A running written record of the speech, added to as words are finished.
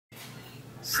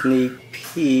Sneak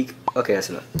peek. Okay, that's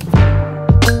enough.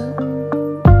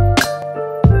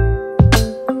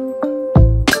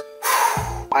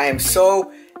 I am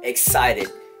so excited.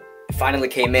 It finally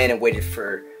came in and waited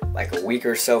for like a week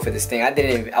or so for this thing.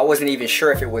 I wasn't even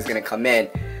sure if it was gonna come in,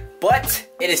 but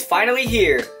it is finally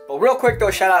here. But real quick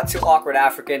though, shout out to Awkward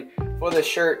African for the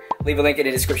shirt. Leave a link in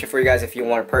the description for you guys if you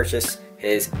want to purchase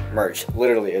his merch.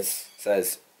 Literally, it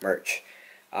says merch.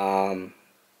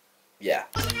 Yeah.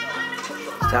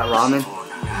 Is that ramen?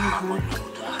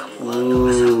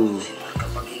 Ooh.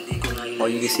 Oh,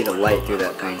 you can see the light through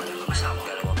that thing.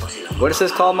 What is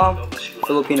this called, Mom?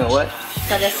 Filipino what?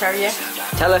 Teleseria.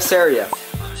 Teleseria.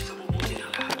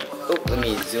 Oh, let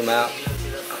me zoom out.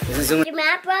 Is it zooming? You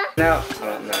mad, bro? No,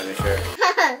 I'm not even sure.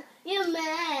 You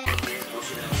mad?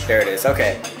 There it is.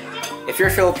 Okay. If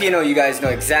you're Filipino, you guys know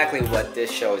exactly what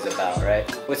this show is about, right?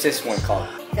 What's this one called?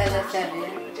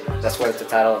 Teleseria. That's what the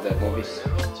title of the movie.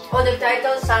 Oh, the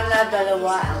title Sana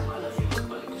Dalawa.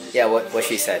 Yeah, what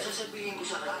she said.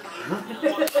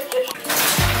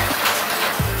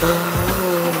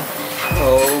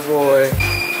 Oh boy.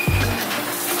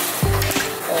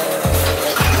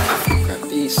 Grab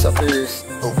these suckers.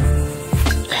 Oh.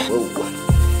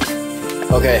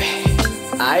 Whoa. Okay.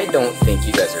 I don't think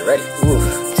you guys are ready. Ooh,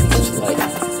 too much light.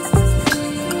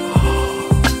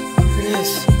 Look at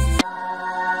this.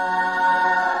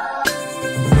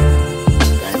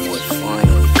 That boy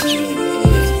finally came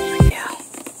in. Yeah.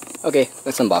 Okay,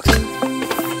 let's unbox it.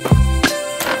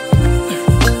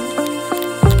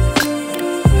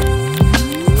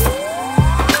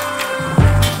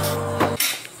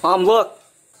 Mom, look!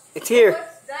 It's here!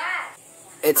 What's that?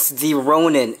 It's the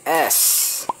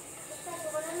RONIN-S.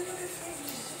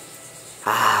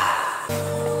 Ah.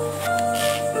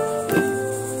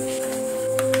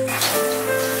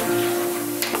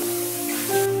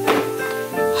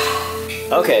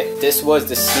 Okay, this was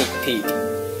the sneak peek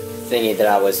thingy that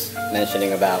I was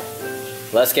mentioning about.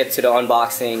 Let's get to the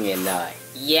unboxing and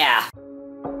yeah!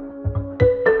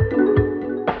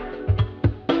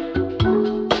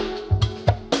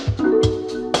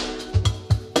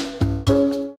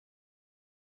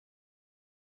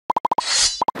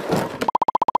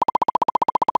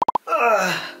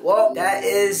 Well, that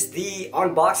is the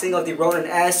unboxing of the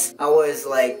RONIN-S. I was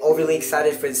like overly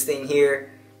excited for this thing here.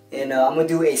 And I'm gonna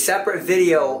do a separate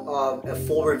video of a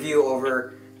full review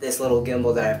over this little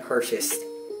gimbal that I purchased.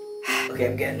 Okay,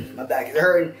 my back is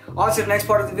hurting. On to the next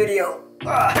part of the video.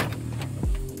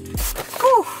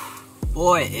 Whew.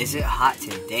 Boy, is it hot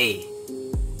today.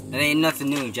 That ain't nothing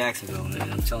new in Jacksonville,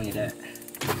 man. I'm telling you that.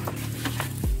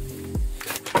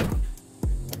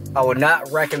 I would not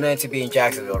recommend to be in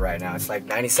Jacksonville right now. It's like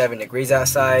 97 degrees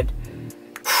outside.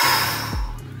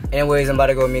 Anyways, I'm about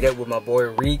to go meet up with my boy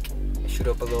Rique. Shoot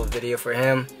up a little video for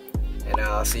him. And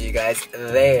I'll see you guys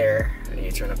there. I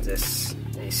need to turn up this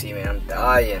AC, man. I'm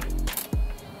dying.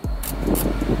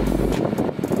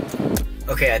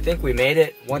 Okay, I think we made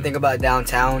it. One thing about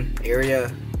downtown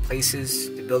area places,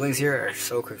 the buildings here are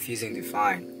so confusing to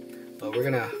find. But we're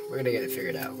gonna get it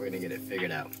figured out. We're gonna get it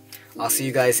figured out. I'll see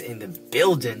you guys in the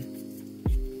building.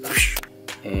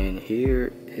 And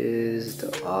here is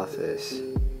the office.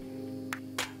 A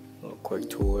little quick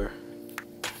tour.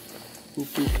 Boop,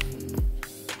 boop.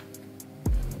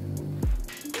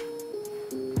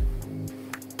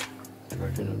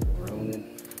 Charging up the Ronin.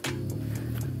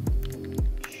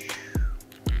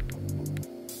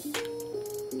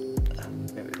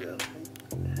 There we go.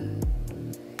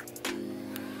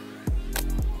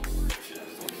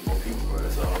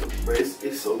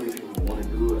 It's so many people who want to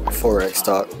do it. Forex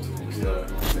stock.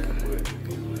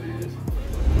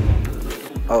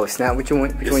 Oh snap! Which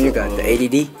one you got? The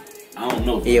ADD? I don't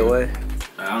know. Yeah, what?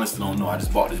 I honestly don't know. I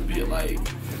just bought this bit. Like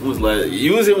it was like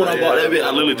usually when I bought that bit, I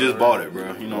literally just bought it,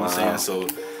 bro. You know what I'm saying? So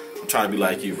I'm trying to be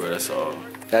like you, bro. That's all.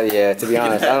 Yeah. To be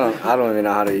honest, I don't even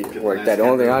know how to work that. The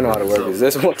only thing I know how to work is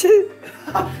this one.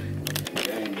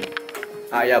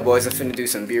 Alright, yeah, boys. I'm finna do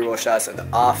some B-roll shots of the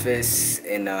office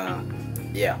and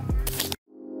yeah.